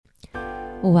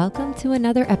Welcome to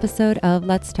another episode of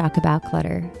Let's Talk About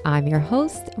Clutter. I'm your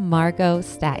host, Margot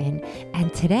Staten,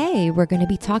 and today we're going to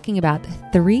be talking about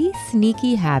 3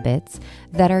 sneaky habits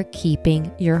that are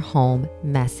keeping your home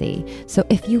messy. So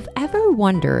if you've ever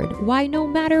wondered why no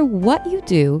matter what you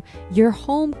do, your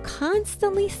home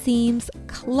constantly seems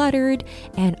cluttered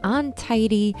and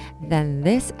untidy, then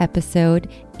this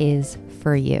episode is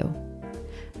for you.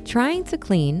 Trying to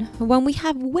clean when we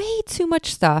have way too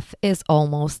much stuff is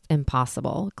almost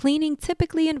impossible. Cleaning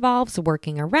typically involves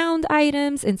working around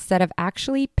items instead of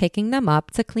actually picking them up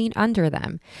to clean under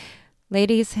them.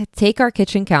 Ladies, take our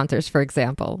kitchen counters, for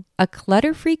example. A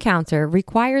clutter-free counter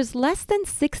requires less than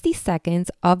 60 seconds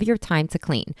of your time to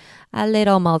clean. A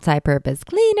little multi-purpose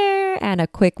cleaner and a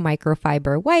quick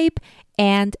microfiber wipe,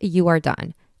 and you are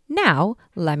done. Now,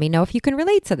 let me know if you can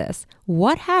relate to this.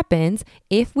 What happens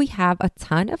if we have a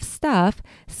ton of stuff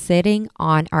sitting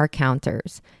on our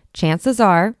counters? Chances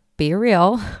are, be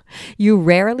real, you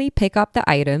rarely pick up the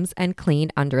items and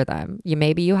clean under them.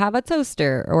 Maybe you have a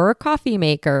toaster or a coffee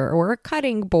maker or a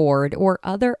cutting board or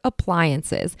other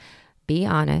appliances. Be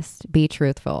honest, be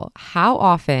truthful. How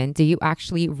often do you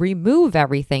actually remove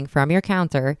everything from your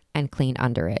counter and clean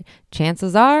under it?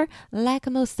 Chances are, like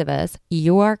most of us,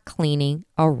 you are cleaning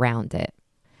around it.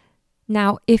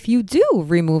 Now, if you do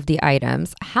remove the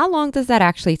items, how long does that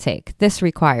actually take? This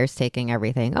requires taking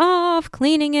everything off,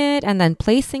 cleaning it, and then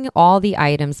placing all the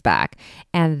items back.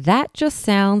 And that just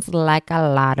sounds like a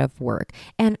lot of work.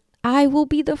 And I will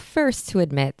be the first to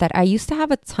admit that I used to have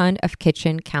a ton of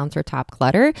kitchen countertop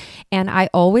clutter, and I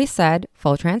always said,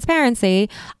 full transparency,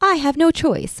 I have no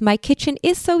choice. My kitchen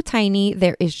is so tiny,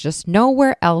 there is just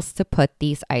nowhere else to put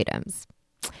these items.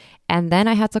 And then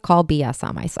I had to call BS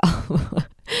on myself.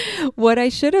 What I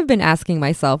should have been asking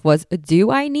myself was,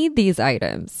 do I need these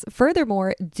items?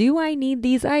 Furthermore, do I need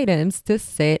these items to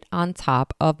sit on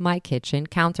top of my kitchen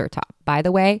countertop? By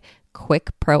the way,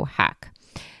 quick pro hack.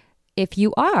 If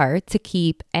you are to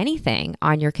keep anything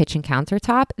on your kitchen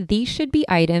countertop, these should be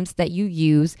items that you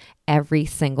use every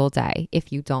single day.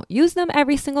 If you don't use them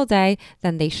every single day,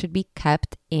 then they should be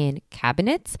kept in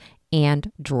cabinets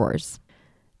and drawers.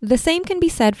 The same can be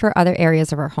said for other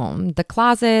areas of our home. The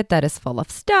closet that is full of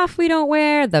stuff we don't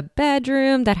wear, the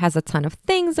bedroom that has a ton of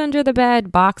things under the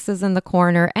bed, boxes in the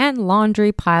corner, and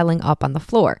laundry piling up on the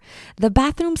floor. The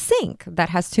bathroom sink that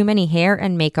has too many hair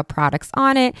and makeup products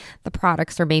on it. The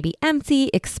products are maybe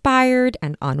empty, expired,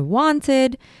 and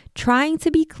unwanted. Trying to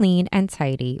be clean and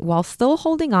tidy while still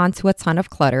holding on to a ton of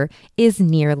clutter is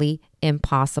nearly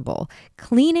impossible.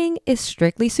 Cleaning is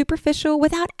strictly superficial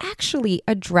without actually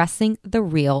addressing the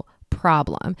real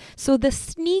problem. So this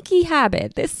sneaky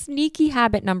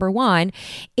habit number 1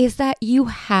 is that you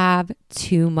have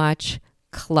too much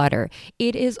clutter.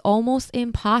 It is almost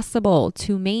impossible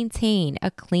to maintain a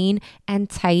clean and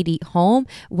tidy home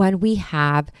when we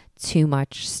have too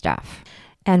much stuff.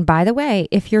 And by the way,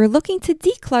 if you're looking to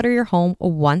declutter your home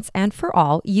once and for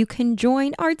all, you can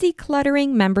join our decluttering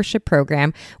membership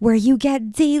program where you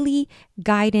get daily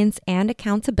guidance and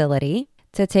accountability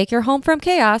to take your home from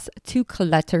chaos to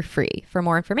clutter-free. For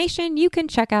more information, you can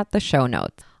check out the show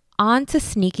notes. On to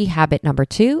sneaky habit number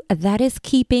 2, that is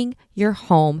keeping your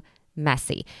home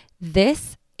messy.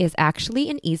 This is actually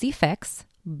an easy fix,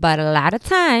 but a lot of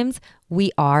times we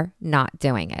are not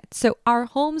doing it. So our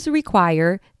homes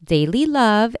require daily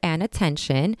love and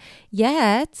attention,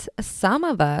 yet some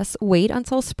of us wait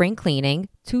until spring cleaning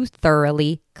to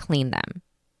thoroughly clean them.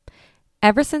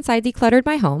 Ever since I decluttered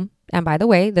my home, and by the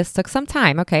way, this took some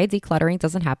time, okay? Decluttering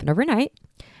doesn't happen overnight.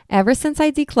 Ever since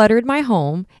I decluttered my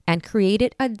home and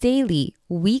created a daily,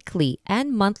 weekly,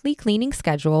 and monthly cleaning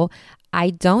schedule, I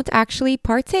don't actually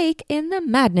partake in the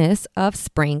madness of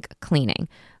spring cleaning.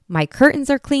 My curtains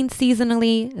are cleaned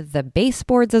seasonally, the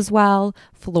baseboards as well,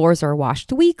 floors are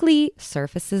washed weekly,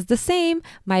 surfaces the same,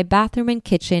 my bathroom and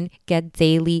kitchen get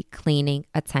daily cleaning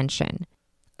attention.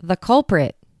 The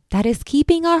culprit that is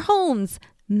keeping our homes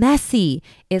messy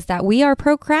is that we are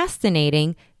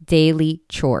procrastinating daily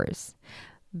chores.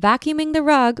 Vacuuming the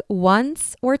rug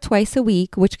once or twice a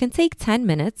week, which can take 10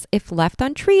 minutes if left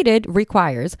untreated,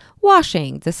 requires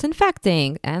washing,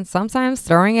 disinfecting, and sometimes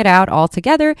throwing it out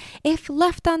altogether if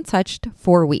left untouched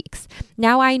for weeks.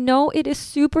 Now, I know it is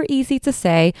super easy to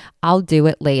say, I'll do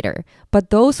it later, but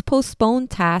those postponed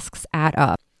tasks add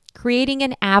up, creating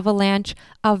an avalanche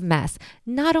of mess.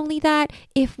 Not only that,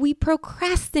 if we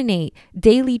procrastinate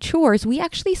daily chores, we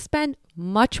actually spend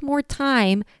much more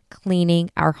time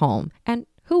cleaning our home. And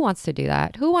who wants to do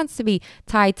that? Who wants to be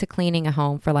tied to cleaning a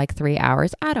home for like 3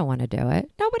 hours? I don't want to do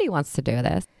it. Nobody wants to do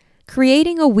this.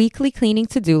 Creating a weekly cleaning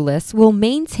to-do list will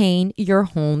maintain your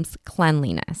home's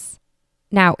cleanliness.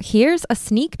 Now, here's a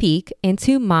sneak peek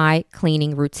into my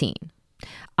cleaning routine.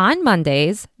 On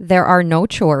Mondays, there are no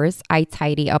chores. I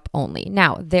tidy up only.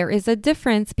 Now, there is a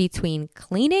difference between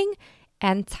cleaning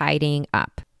and tidying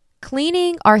up.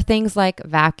 Cleaning are things like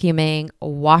vacuuming,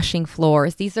 washing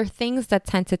floors. These are things that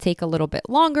tend to take a little bit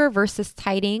longer versus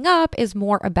tidying up is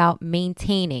more about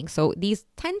maintaining. So these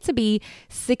tend to be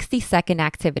 60-second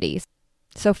activities.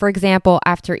 So for example,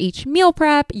 after each meal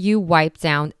prep, you wipe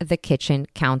down the kitchen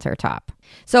countertop.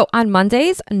 So on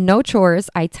Mondays, no chores.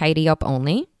 I tidy up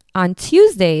only. On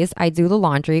Tuesdays, I do the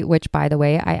laundry, which by the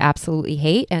way, I absolutely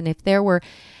hate. And if there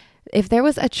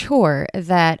was a chore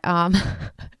that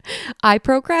I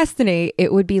procrastinate,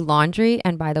 it would be laundry.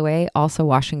 And by the way, also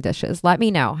washing dishes. Let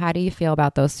me know. How do you feel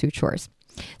about those two chores?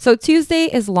 So Tuesday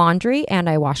is laundry and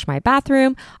I wash my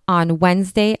bathroom. On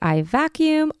Wednesday, I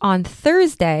vacuum. On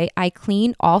Thursday, I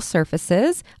clean all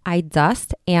surfaces. I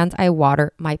dust and I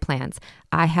water my plants.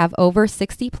 I have over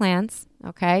 60 plants.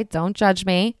 Okay, don't judge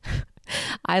me.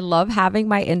 I love having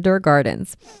my indoor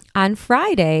gardens. On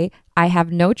Friday, I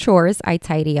have no chores. I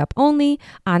tidy up only.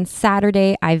 On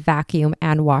Saturday, I vacuum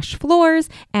and wash floors.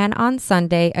 And on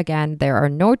Sunday, again, there are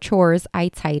no chores. I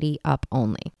tidy up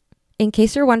only. In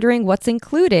case you're wondering what's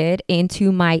included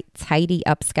into my tidy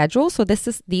up schedule. So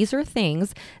these are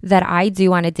things that I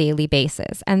do on a daily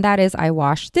basis. And that is I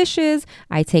wash dishes,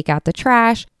 I take out the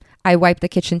trash, I wipe the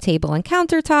kitchen table and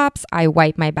countertops. I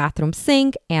wipe my bathroom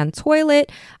sink and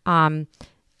toilet.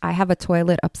 I have a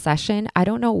toilet obsession. I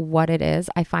don't know what it is.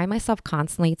 I find myself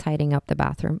constantly tidying up the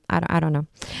bathroom. I don't know.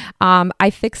 I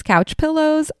fix couch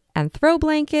pillows and throw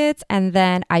blankets. And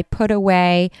then I put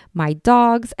away my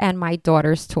dogs and my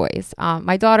daughter's toys.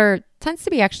 My daughter tends to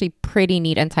be actually pretty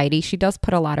neat and tidy. She does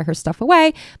put a lot of her stuff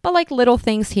away, but like little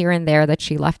things here and there that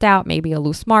she left out, maybe a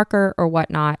loose marker or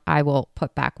whatnot, I will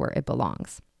put back where it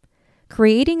belongs.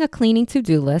 Creating a cleaning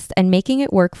to-do list and making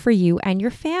it work for you and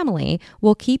your family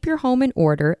will keep your home in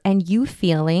order and you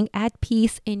feeling at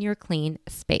peace in your clean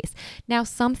space. Now,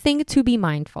 something to be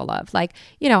mindful of, like,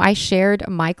 I shared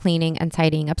my cleaning and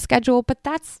tidying up schedule, but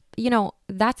that's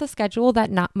a schedule that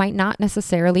might not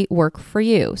necessarily work for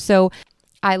you. So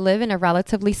I live in a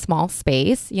relatively small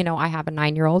space. I have a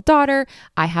 9-year-old daughter,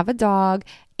 I have a dog,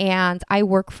 and I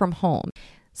work from home.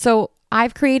 So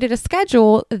I've created a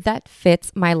schedule that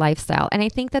fits my lifestyle. And I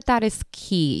think that is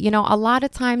key. A lot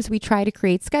of times we try to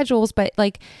create schedules, but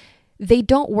they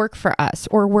don't work for us,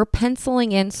 or we're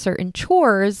penciling in certain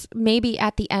chores maybe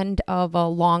at the end of a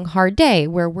long, hard day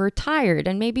where we're tired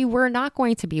and maybe we're not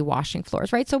going to be washing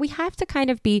floors, right? So we have to kind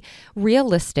of be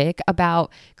realistic about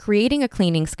creating a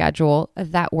cleaning schedule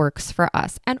that works for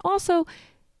us. And also,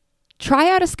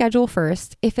 try out a schedule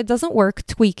first. If it doesn't work,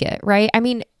 tweak it, right? I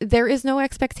mean, there is no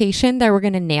expectation that we're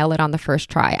going to nail it on the first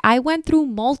try. I went through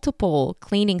multiple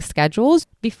cleaning schedules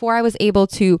before I was able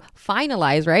to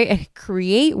finalize, right, and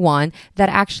create one that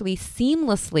actually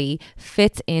seamlessly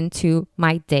fits into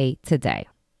my day to day.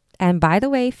 And by the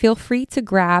way, feel free to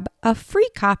grab a free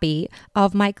copy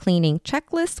of my cleaning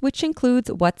checklist, which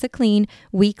includes what to clean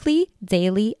weekly,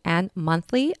 daily, and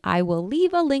monthly. I will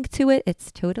leave a link to it.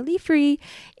 It's totally free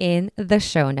in the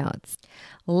show notes.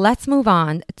 Let's move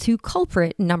on to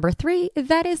culprit number 3,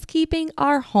 that is keeping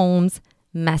our homes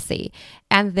messy.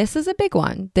 And this is a big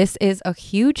one. This is a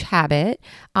huge habit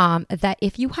that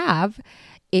if you have,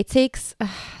 it takes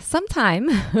some time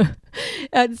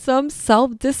and some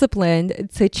self-discipline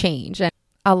to change. And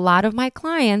a lot of my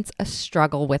clients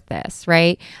struggle with this,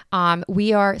 right?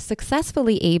 We are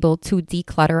successfully able to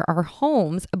declutter our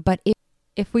homes, but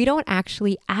if we don't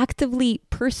actually actively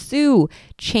pursue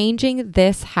changing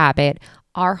this habit,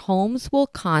 our homes will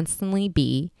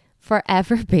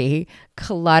forever be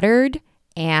cluttered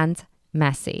and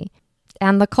messy.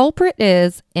 And the culprit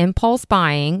is impulse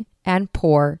buying and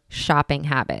poor shopping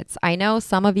habits. I know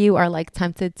some of you are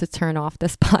tempted to turn off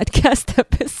this podcast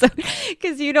episode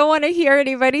because you don't want to hear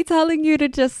anybody telling you to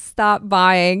just stop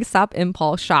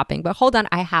impulse shopping. But hold on,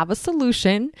 I have a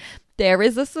solution. There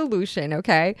is a solution,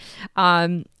 okay?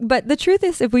 But the truth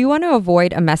is, if we want to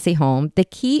avoid a messy home, the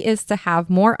key is to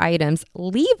have more items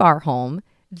leave our home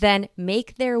than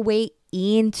make their way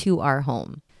into our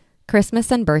home.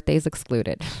 Christmas and birthdays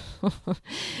excluded.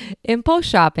 Impulse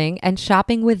shopping and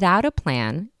shopping without a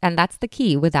plan, and that's the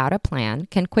key, without a plan,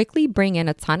 can quickly bring in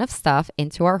a ton of stuff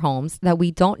into our homes that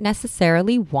we don't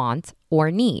necessarily want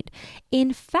or need.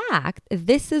 In fact,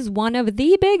 this is one of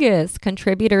the biggest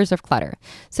contributors of clutter.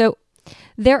 So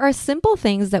there are simple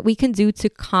things that we can do to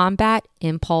combat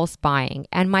impulse buying.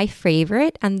 And my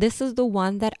favorite, and this is the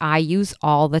one that I use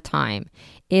all the time,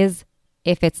 is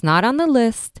if it's not on the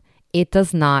list, it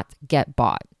does not get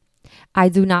bought. I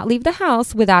do not leave the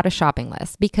house without a shopping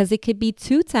list because it could be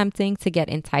too tempting to get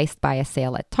enticed by a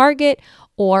sale at Target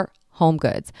or Home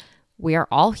Goods. We are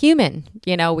all human.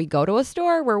 We go to a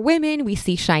store, we're women, we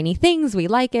see shiny things, we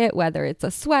like it, whether it's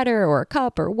a sweater or a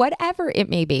cup or whatever it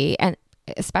may be. And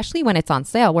especially when it's on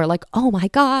sale, we're like, oh my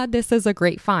God, this is a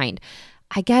great find.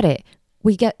 I get it.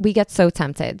 We get so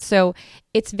tempted. So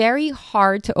it's very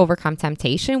hard to overcome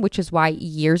temptation, which is why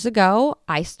years ago,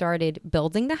 I started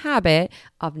building the habit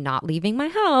of not leaving my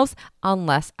house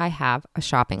unless I have a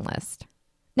shopping list.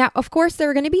 Now, of course, there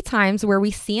are going to be times where we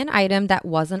see an item that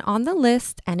wasn't on the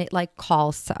list and it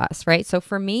calls to us, right? So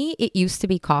for me, it used to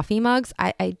be coffee mugs.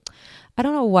 I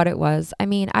don't know what it was. I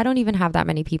mean, I don't even have that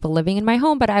many people living in my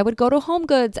home, but I would go to Home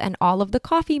Goods and all of the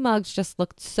coffee mugs just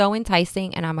looked so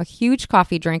enticing. And I'm a huge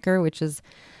coffee drinker, which is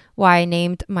why I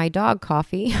named my dog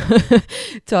Coffee.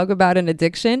 Talk about an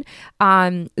addiction.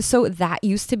 So that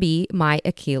used to be my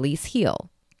Achilles heel.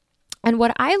 And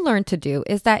what I learned to do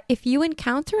is that if you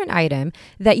encounter an item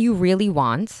that you really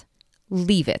want,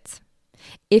 leave it.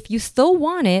 If you still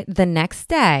want it the next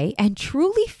day and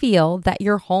truly feel that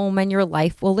your home and your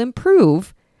life will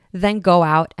improve, then go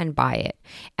out and buy it.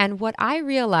 And what I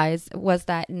realized was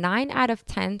that 9 out of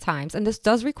 10 times, and this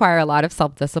does require a lot of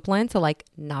self-discipline to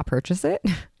not purchase it,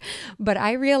 but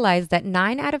I realized that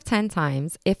 9 out of 10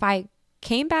 times, if I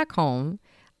came back home,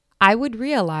 I would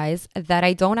realize that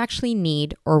I don't actually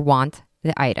need or want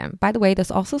the item. By the way, this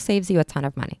also saves you a ton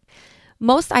of money.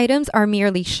 Most items are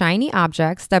merely shiny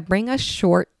objects that bring us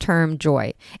short-term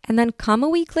joy. And then come a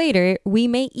week later, we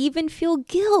may even feel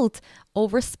guilt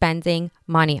over spending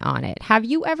money on it. Have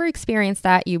you ever experienced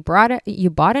that? You bought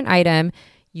an item,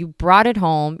 you brought it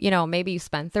home, maybe you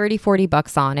spent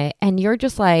 $30-$40 on it, and you're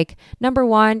just number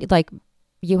one,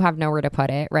 you have nowhere to put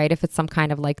it, right? If it's some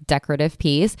kind of decorative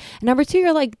piece. And number two,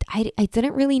 you're I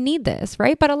didn't really need this,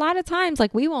 right? But a lot of times,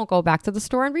 we won't go back to the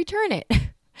store and return it.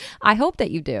 I hope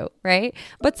that you do, right?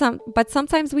 But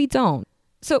sometimes we don't.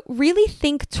 So really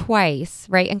think twice,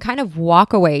 right? And kind of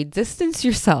walk away, distance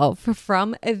yourself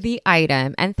from the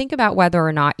item and think about whether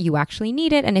or not you actually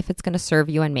need it and if it's going to serve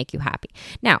you and make you happy.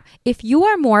 Now, if you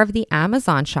are more of the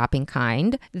Amazon shopping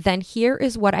kind, then here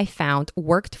is what I found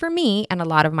worked for me and a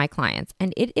lot of my clients.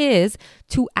 And it is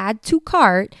to add to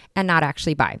cart and not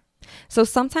actually buy. So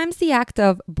sometimes the act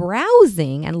of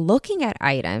browsing and looking at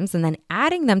items and then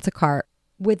adding them to cart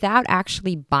without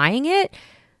actually buying it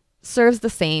serves the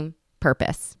same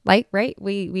purpose. Right?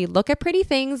 We look at pretty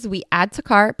things, we add to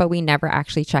cart, but we never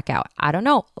actually check out. I don't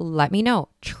know. Let me know.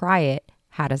 Try it.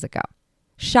 How does it go?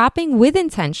 Shopping with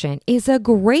intention is a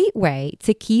great way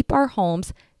to keep our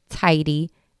homes tidy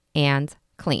and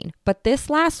clean. But this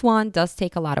last one does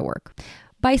take a lot of work.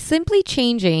 By simply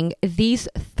changing these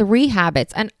 3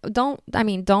 habits, and don't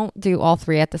do all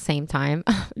 3 at the same time.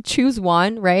 Choose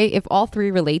one, right? If all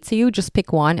 3 relate to you, just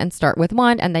pick one and start with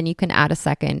one, and then you can add a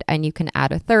second and you can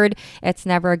add a third. It's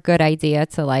never a good idea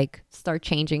to start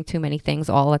changing too many things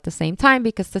all at the same time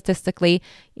because statistically,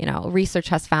 research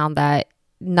has found that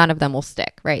none of them will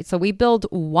stick, right? So we build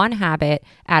one habit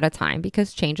at a time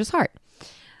because change is hard.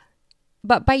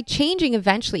 But by changing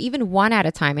eventually, even one at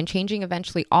a time, and changing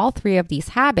eventually all 3 of these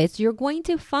habits, you're going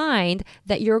to find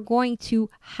that you're going to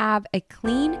have a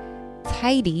clean,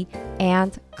 tidy,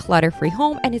 and clutter-free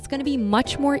home, and it's going to be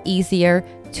much more easier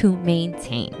to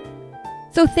maintain.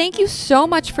 So thank you so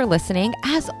much for listening.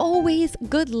 As always,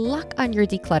 good luck on your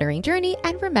decluttering journey,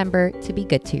 and remember to be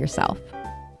good to yourself.